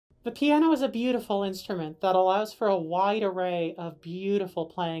The piano is a beautiful instrument that allows for a wide array of beautiful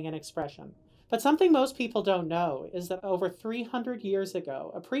playing and expression. But something most people don't know is that over 300 years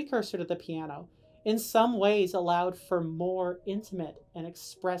ago, a precursor to the piano in some ways allowed for more intimate and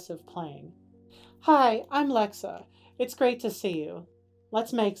expressive playing. Hi, I'm Lexa. It's great to see you.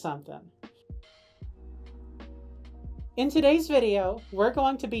 Let's make something. In today's video, we're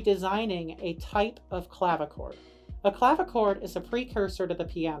going to be designing a type of clavichord. A clavichord is a precursor to the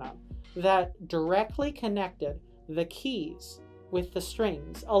piano that directly connected the keys with the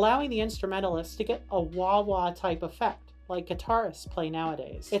strings, allowing the instrumentalist to get a wah-wah type effect, like guitarists play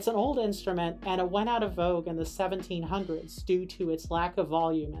nowadays. It's an old instrument and it went out of vogue in the 1700s due to its lack of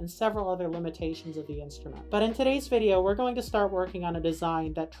volume and several other limitations of the instrument. But in today's video, we're going to start working on a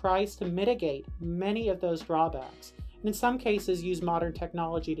design that tries to mitigate many of those drawbacks, and in some cases use modern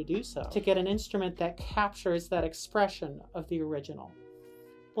technology to do so, to get an instrument that captures that expression of the original.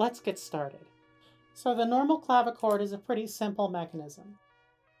 Let's get started. So the normal clavichord is a pretty simple mechanism.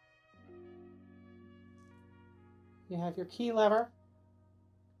 You have your key lever,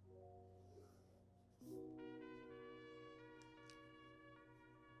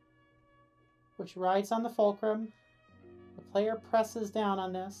 which rides on the fulcrum. The player presses down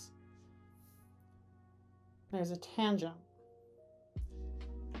on this. There's a tangent,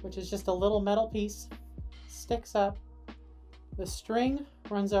 which is just a little metal piece, sticks up. The string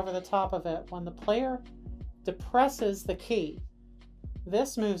runs over the top of it. When the player depresses the key,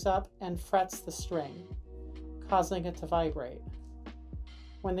 this moves up and frets the string, causing it to vibrate.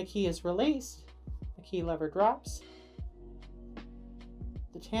 When the key is released, the key lever drops,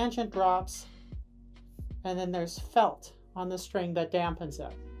 the tangent drops, and then there's felt on the string that dampens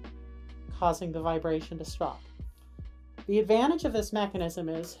it, causing the vibration to stop. The advantage of this mechanism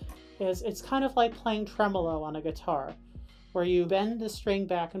is it's kind of like playing tremolo on a guitar, where you bend the string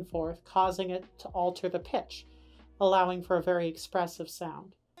back and forth, causing it to alter the pitch, allowing for a very expressive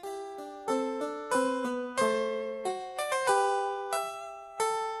sound.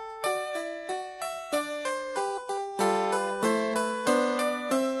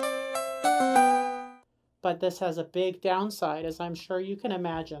 But this has a big downside, as I'm sure you can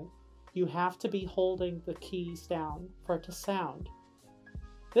imagine. You have to be holding the keys down for it to sound.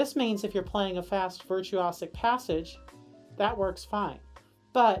 This means if you're playing a fast virtuosic passage, that works fine.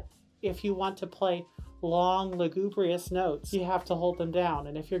 But if you want to play long, lugubrious notes, you have to hold them down.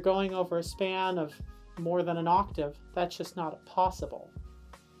 And if you're going over a span of more than an octave, that's just not possible.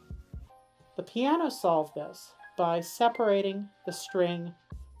 The piano solved this by separating the string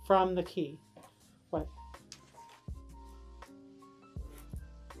from the key.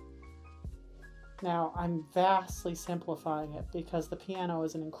 Now, I'm vastly simplifying it because the piano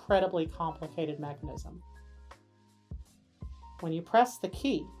is an incredibly complicated mechanism. When you press the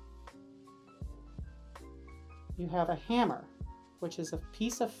key, you have a hammer, which is a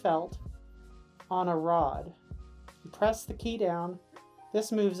piece of felt on a rod. You press the key down,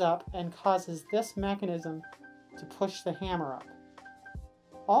 this moves up and causes this mechanism to push the hammer up.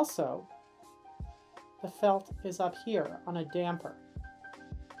 Also, the felt is up here on a damper.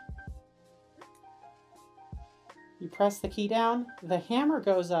 You press the key down, the hammer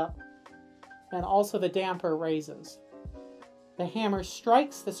goes up, and also the damper raises. The hammer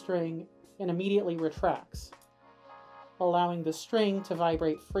strikes the string and immediately retracts, allowing the string to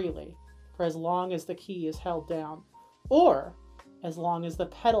vibrate freely for as long as the key is held down, or as long as the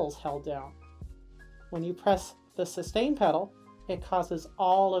pedal's held down. When you press the sustain pedal, it causes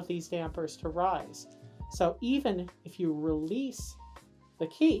all of these dampers to rise. So even if you release the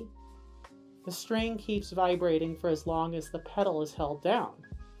key, the string keeps vibrating for as long as the pedal is held down.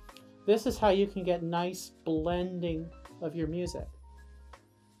 This is how you can get nice blending of your music.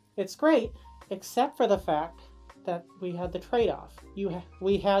 It's great, except for the fact that we had the trade-off.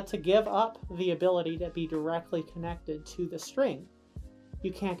 We had to give up the ability to be directly connected to the string.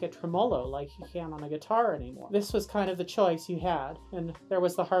 You can't get tremolo like you can on a guitar anymore. This was kind of the choice you had, and there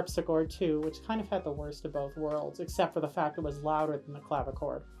was the harpsichord too, which kind of had the worst of both worlds, except for the fact it was louder than the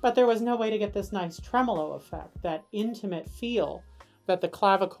clavichord. But there was no way to get this nice tremolo effect, that intimate feel that the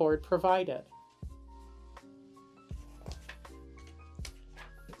clavichord provided.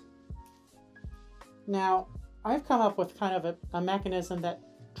 Now, I've come up with kind of a mechanism that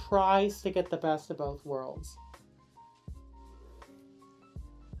tries to get the best of both worlds.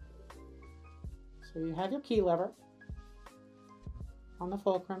 So you have your key lever on the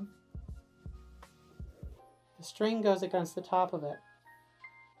fulcrum. The string goes against the top of it,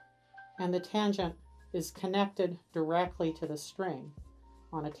 and the tangent is connected directly to the string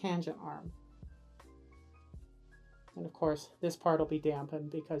on a tangent arm. And of course, this part will be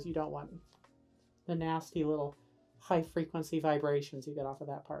dampened because you don't want the nasty little high frequency vibrations you get off of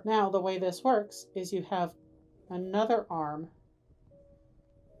that part. Now, the way this works is you have another arm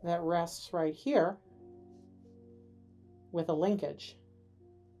that rests right here with a linkage.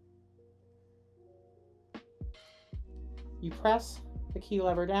 You press the key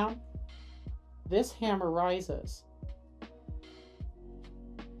lever down, this hammer rises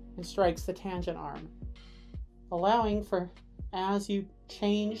and strikes the tangent arm, allowing for, as you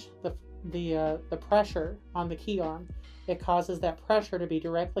change the pressure on the key arm, it causes that pressure to be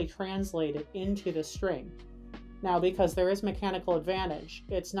directly translated into the string. Now, because there is mechanical advantage,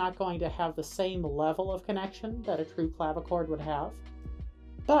 it's not going to have the same level of connection that a true clavichord would have,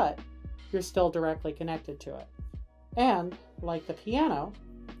 but you're still directly connected to it. And, like the piano,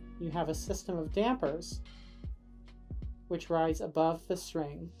 you have a system of dampers which rise above the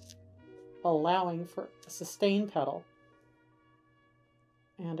string, allowing for a sustain pedal.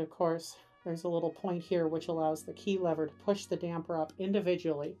 And of course, there's a little point here which allows the key lever to push the damper up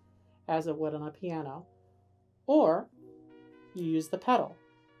individually, as it would on a piano, or you use the pedal.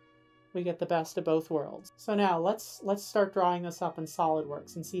 We get the best of both worlds. So now let's start drawing this up in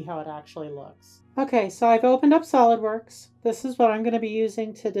SolidWorks and see how it actually looks. Okay, so I've opened up SolidWorks. This is what I'm going to be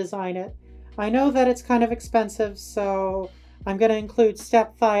using to design it. I know that it's kind of expensive, so I'm going to include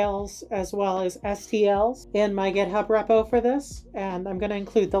step files as well as STLs in my GitHub repo for this, and I'm going to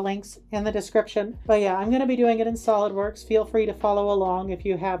include the links in the description. But yeah, I'm going to be doing it in SolidWorks. Feel free to follow along if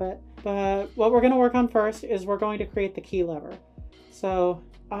you have it. But what we're going to work on first is we're going to create the key lever. So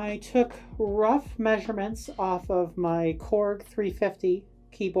I took rough measurements off of my Korg 350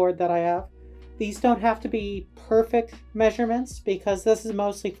 keyboard that I have. These don't have to be perfect measurements because this is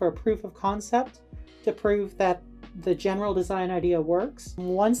mostly for a proof of concept to prove that the general design idea works.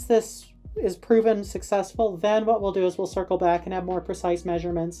 Once this is proven successful, then what we'll do is we'll circle back and have more precise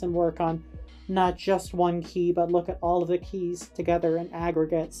measurements and work on not just one key, but look at all of the keys together in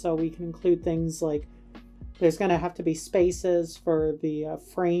aggregate, so we can include things like there's going to have to be spaces for the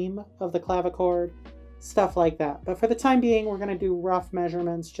frame of the clavichord, stuff like that. But for the time being, we're going to do rough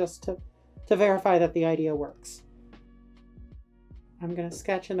measurements just to verify that the idea works. I'm going to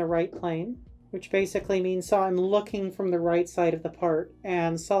sketch in the right plane, which basically means so I'm looking from the right side of the part.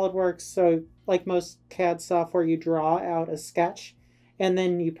 And SolidWorks, so like most CAD software, you draw out a sketch and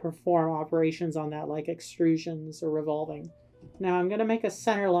then you perform operations on that, like extrusions or revolving. Now I'm going to make a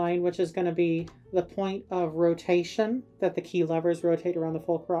center line, which is going to be the point of rotation that the key levers rotate around the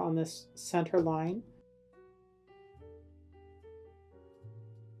fulcra on this center line.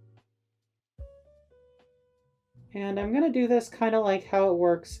 And I'm going to do this kind of like how it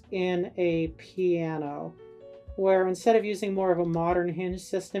works in a piano, where instead of using more of a modern hinge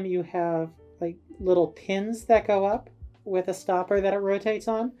system, you have like little pins that go up with a stopper that it rotates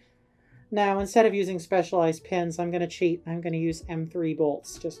on. Now, instead of using specialized pins, I'm going to cheat. I'm going to use M3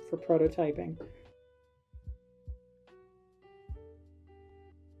 bolts just for prototyping.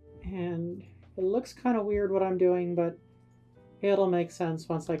 And it looks kind of weird what I'm doing, but it'll make sense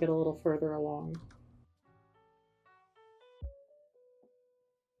once I get a little further along.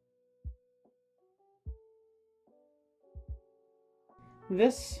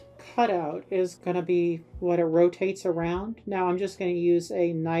 This cutout is going to be what it rotates around. Now I'm just going to use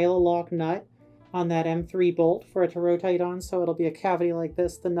a nylon lock nut on that M3 bolt for it to rotate on, so it'll be a cavity like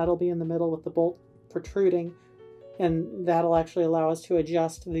this. The nut will be in the middle with the bolt protruding, and that'll actually allow us to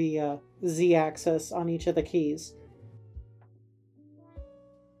adjust the Z-axis on each of the keys.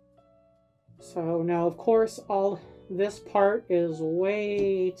 So now, of course, all this part is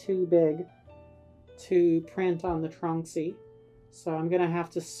way too big to print on the Tronxy. So I'm going to have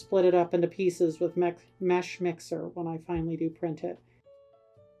to split it up into pieces with Mesh Mixer when I finally do print it.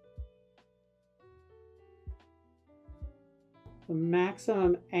 The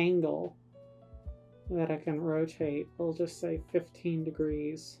maximum angle that I can rotate, we'll just say 15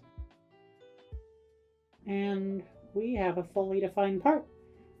 degrees. And we have a fully defined part.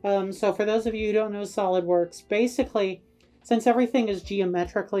 So for those of you who don't know SolidWorks, basically, since everything is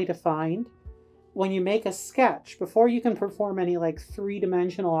geometrically defined, when you make a sketch, before you can perform any like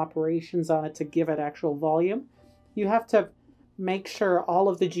three-dimensional operations on it to give it actual volume, you have to make sure all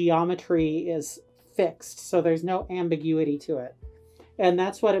of the geometry is fixed, so there's no ambiguity to it. And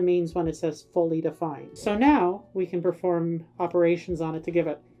that's what it means when it says fully defined. So now we can perform operations on it to give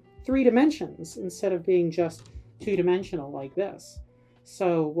it 3 dimensions instead of being just 2-dimensional like this.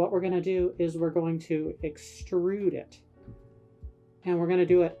 So what we're going to do is we're going to extrude it. And we're going to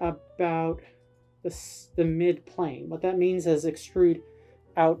do it about the mid plane. What that means is extrude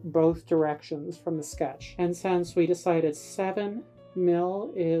out both directions from the sketch. And since we decided 7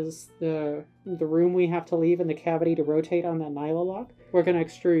 mil is the room we have to leave in the cavity to rotate on that nyla lock, we're going to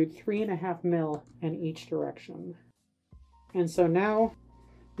extrude 3.5 mil in each direction. And so now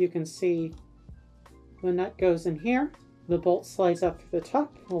you can see the nut goes in here, the bolt slides up through the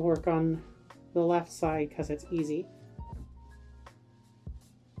top. We'll work on the left side because it's easy.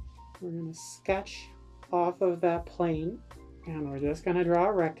 We're going to sketch off of that plane, and we're just going to draw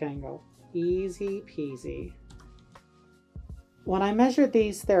a rectangle. Easy peasy. When I measured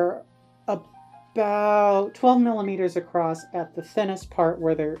these, they're about 12 millimeters across at the thinnest part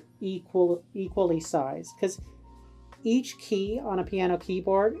where they're equally sized, because each key on a piano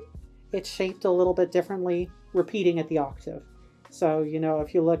keyboard, it's shaped a little bit differently, repeating at the octave. So, you know,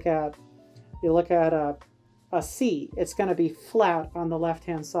 if you look at a C, it's going to be flat on the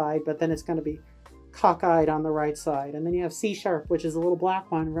left-hand side, but then it's going to be cockeyed on the right side. And then you have C sharp, which is a little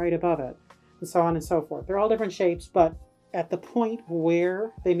black one right above it, and so on and so forth. They're all different shapes, but at the point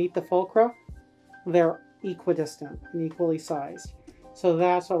where they meet the fulcra, they're equidistant and equally sized. So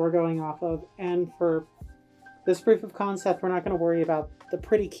that's what we're going off of. And for this proof of concept, we're not going to worry about the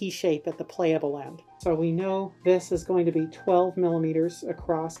pretty key shape at the playable end. So we know this is going to be 12 millimeters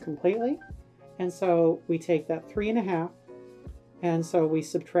across completely. And so we take that 3.5, and so we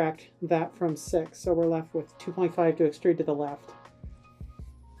subtract that from 6. So we're left with 2.5 to extrude to the left.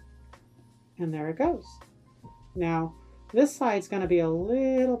 And there it goes. Now, this side's going to be a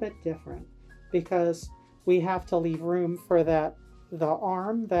little bit different because we have to leave room for the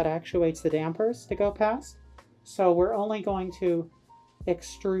arm that actuates the dampers to go past. So we're only going to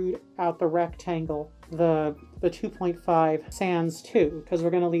extrude out the rectangle, the 2.5 sans 2, because we're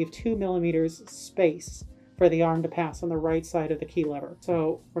going to leave 2 millimeters space for the arm to pass on the right side of the key lever.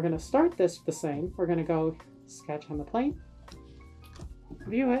 So we're going to start this the same. We're going to go sketch on the plane,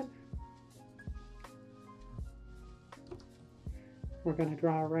 view it. We're going to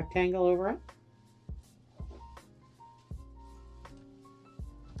draw a rectangle over it.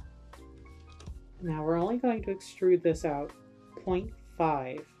 Now we're only going to extrude this out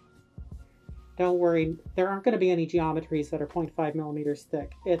 0.5. Don't worry, there aren't going to be any geometries that are 0.5 millimeters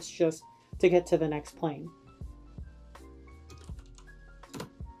thick. It's just to get to the next plane.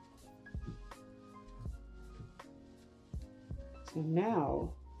 So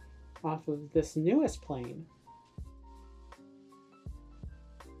now, off of this newest plane,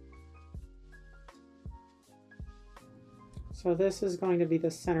 so this is going to be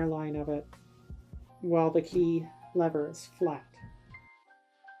the center line of it while the key lever is flat.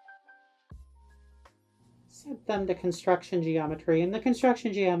 Set them to construction geometry, and the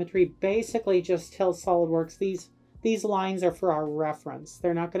construction geometry basically just tells SOLIDWORKS these lines are for our reference.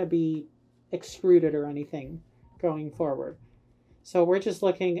 They're not going to be extruded or anything going forward. So we're just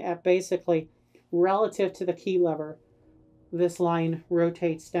looking at basically relative to the key lever, this line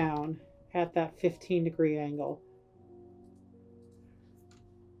rotates down at that 15-degree angle.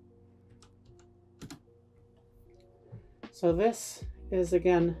 So this is,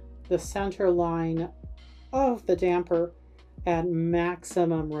 again, the center line of the damper at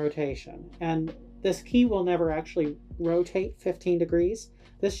maximum rotation. And this key will never actually rotate 15 degrees.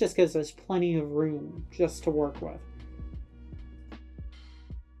 This just gives us plenty of room just to work with.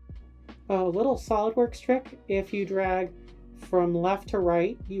 A little SOLIDWORKS trick: if you drag from left to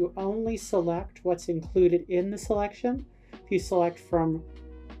right, you only select what's included in the selection. If you select from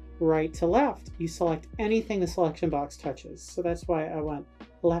right to left, you select anything the selection box touches. So that's why I went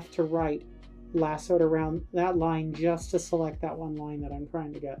left to right, lassoed around that line just to select that one line that I'm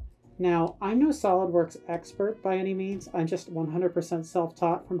trying to get. Now, I'm no SOLIDWORKS expert by any means. I'm just 100%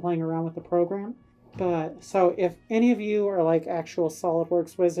 self-taught from playing around with the program. But so if any of you are like actual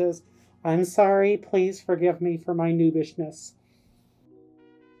SOLIDWORKS whizzes, I'm sorry, please forgive me for my noobishness.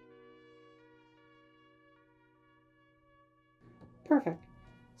 Perfect.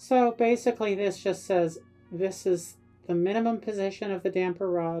 So basically this just says this is the minimum position of the damper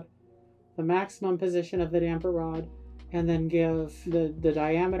rod, the maximum position of the damper rod, and then give the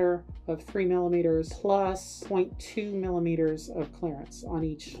diameter of 3 millimeters plus 0.2 millimeters of clearance on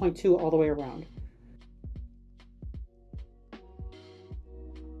each, 0.2 all the way around.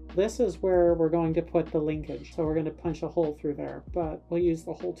 This is where we're going to put the linkage. So we're going to punch a hole through there, but we'll use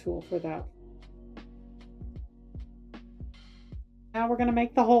the hole tool for that. Now we're going to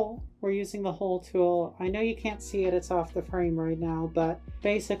make the hole. We're using the hole tool. I know you can't see it, it's off the frame right now, but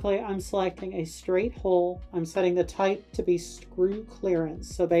basically I'm selecting a straight hole. I'm setting the type to be screw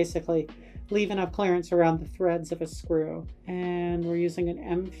clearance. So basically leave enough clearance around the threads of a screw. And we're using an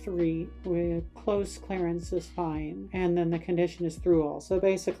M3 with close clearance is fine. And then the condition is through all. So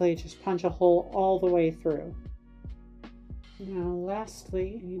basically just punch a hole all the way through. Now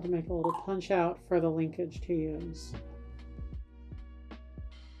lastly, you need to make a little punch out for the linkage to use.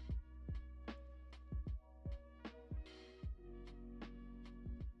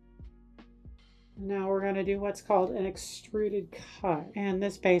 Now we're going to do what's called an extruded cut. And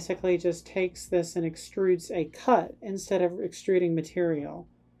this basically just takes this and extrudes a cut instead of extruding material.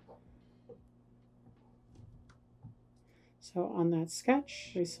 So on that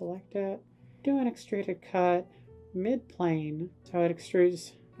sketch, we select it, do an extruded cut, mid-plane, so it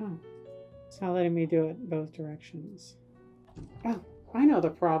extrudes. Oh, it's not letting me do it both directions. Oh, I know the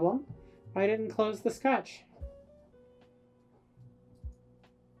problem. I didn't close the sketch.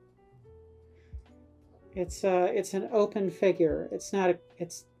 It's an open figure. It's not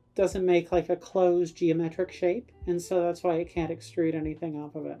it doesn't make like a closed geometric shape, and so that's why it can't extrude anything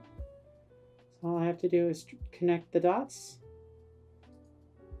off of it. So all I have to do is connect the dots.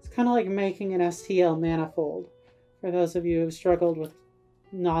 It's kind of like making an STL manifold for those of you who have struggled with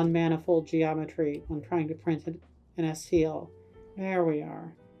non-manifold geometry when trying to print an STL. There we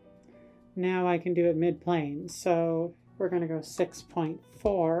are. Now I can do it mid-plane. So we're going to go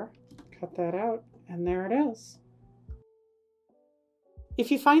 6.4, cut that out. And there it is.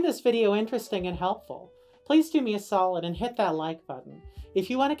 If you find this video interesting and helpful, please do me a solid and hit that like button. If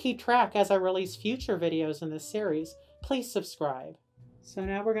you want to keep track as I release future videos in this series, please subscribe. So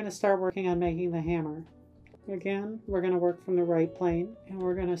now we're going to start working on making the hammer. Again, we're going to work from the right plane, and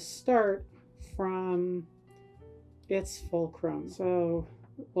we're going to start from its fulcrum. So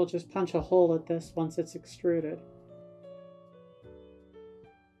we'll just punch a hole at this once it's extruded.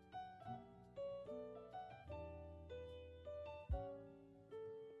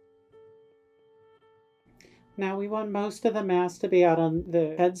 Now we want most of the mass to be out on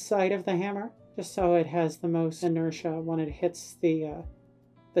the head side of the hammer, just so it has the most inertia when it hits the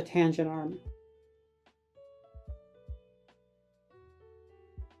tangent arm.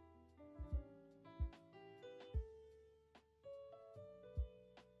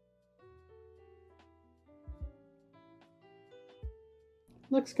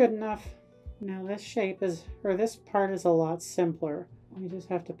 Looks good enough. Now this shape is, or this part is a lot simpler. We just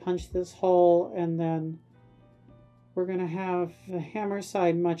have to punch this hole, and then we're going to have the hammer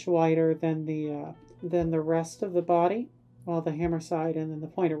side much wider than the rest of the body. Well, the hammer side, and then the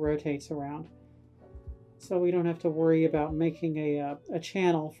point it rotates around. So we don't have to worry about making a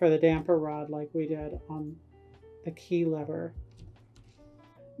channel for the damper rod like we did on the key lever.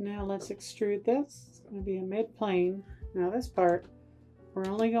 Now let's extrude this. It's going to be a mid-plane. Now this part, we're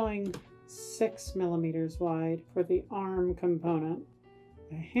only going 6 millimeters wide for the arm component.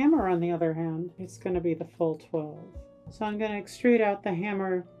 The hammer, on the other hand, it's going to be the full 12. So I'm going to extrude out the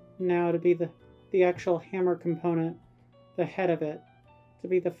hammer now to be the actual hammer component, the head of it, to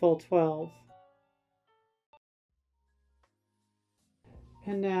be the full 12.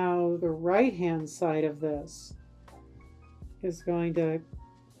 And now the right-hand side of this is going to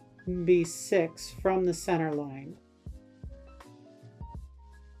be 6 from the center line.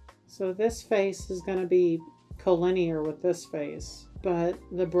 So this face is going to be collinear with this face, but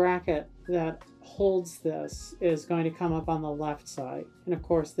the bracket that holds this is going to come up on the left side. And of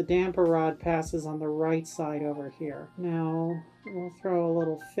course the damper rod passes on the right side over here. Now we'll throw a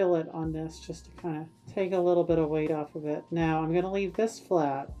little fillet on this just to kind of take a little bit of weight off of it. Now I'm going to leave this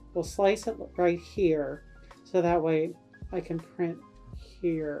flat. We'll slice it right here so that way I can print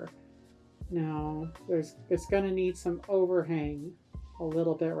here. Now it's going to need some overhang a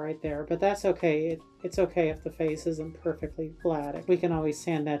little bit right there, but that's okay. It's okay if the face isn't perfectly flat. We can always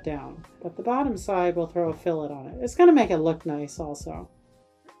sand that down. But the bottom side, we'll throw a fillet on it. It's going to make it look nice also.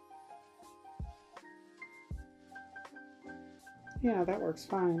 Yeah, that works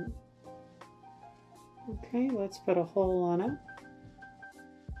fine. Okay, let's put a hole on it.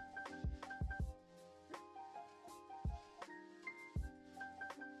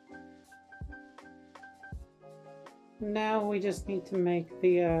 Now we just need to make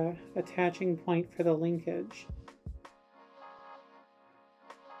the attaching point for the linkage.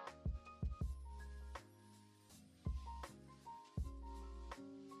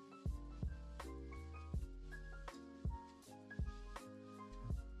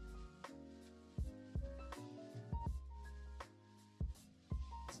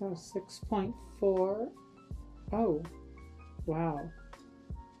 So 6.4. Oh, Wow.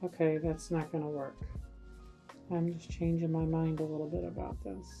 Okay, that's not going to work. I'm just changing my mind a little bit about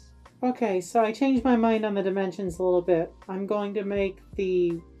this. Okay, so I changed my mind on the dimensions a little bit. I'm going to make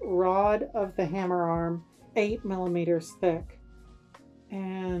the rod of the hammer arm 8 millimeters thick.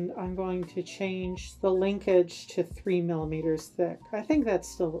 And I'm going to change the linkage to 3 millimeters thick. I think that's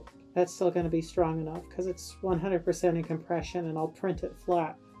still going to be strong enough because it's 100% in compression, and I'll print it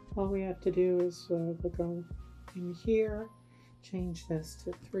flat. All we have to do is we'll go in here, change this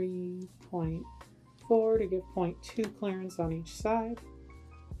to 3.4 to give 0.2 clearance on each side.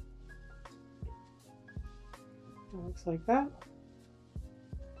 That looks like that.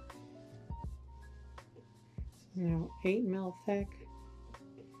 So now 8 mil thick.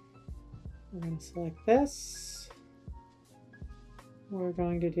 We're going to select this. We're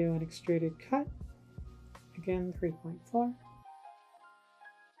going to do an extruded cut. Again, 3.4.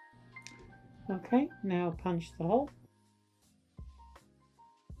 Okay, now punch the hole.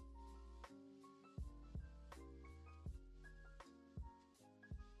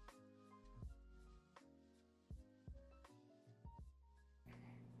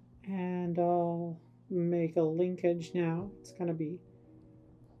 And I'll make a linkage now. It's going to be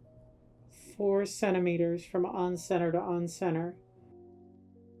 4 centimeters from on center to on center.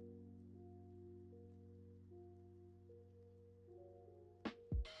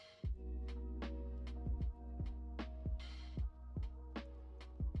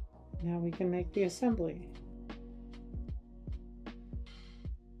 Now we can make the assembly.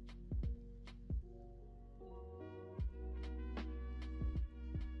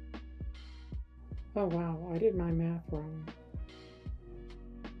 Oh wow, I did my math wrong.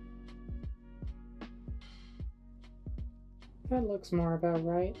 That looks more about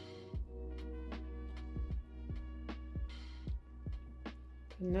right.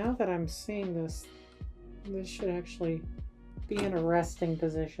 Now that I'm seeing this, this should actually be in a resting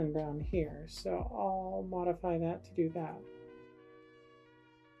position down here. So I'll modify that to do that.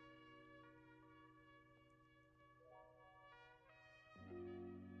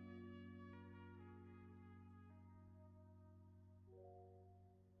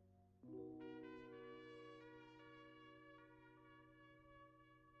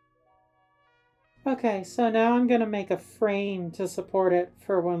 Okay, so now I'm going to make a frame to support it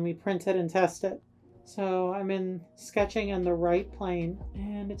for when we print it and test it. So I'm in sketching in the right plane,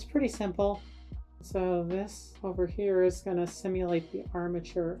 and it's pretty simple. So this over here is going to simulate the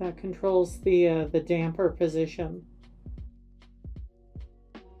armature that controls the damper position.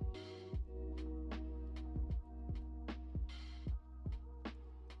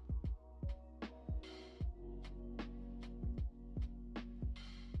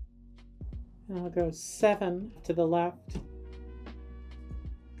 And I'll go 7 to the left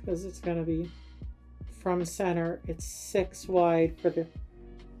because it's going to be from center. It's 6 wide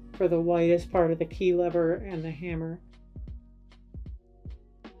for the widest part of the key lever and the hammer.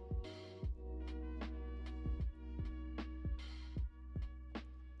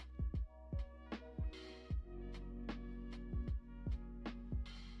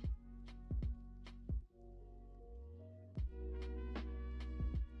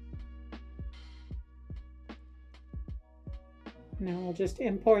 Now I'll just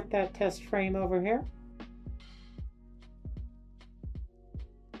import that test frame over here.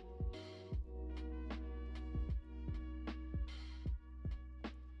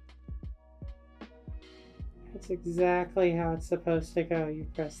 That's exactly how it's supposed to go. You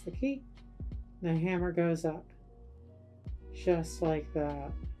press the key, the hammer goes up. Just like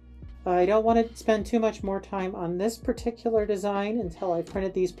that. I don't want to spend too much more time on this particular design until I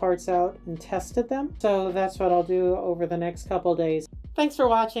printed these parts out and tested them. So that's what I'll do over the next couple days. Thanks for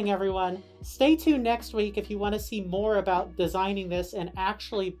watching, everyone. Stay tuned next week if you want to see more about designing this and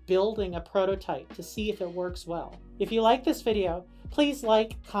actually building a prototype to see if it works well. If you like this video, please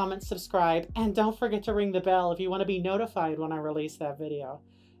like, comment, subscribe, and don't forget to ring the bell if you want to be notified when I release that video.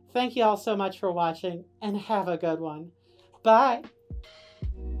 Thank you all so much for watching, and have a good one. Bye!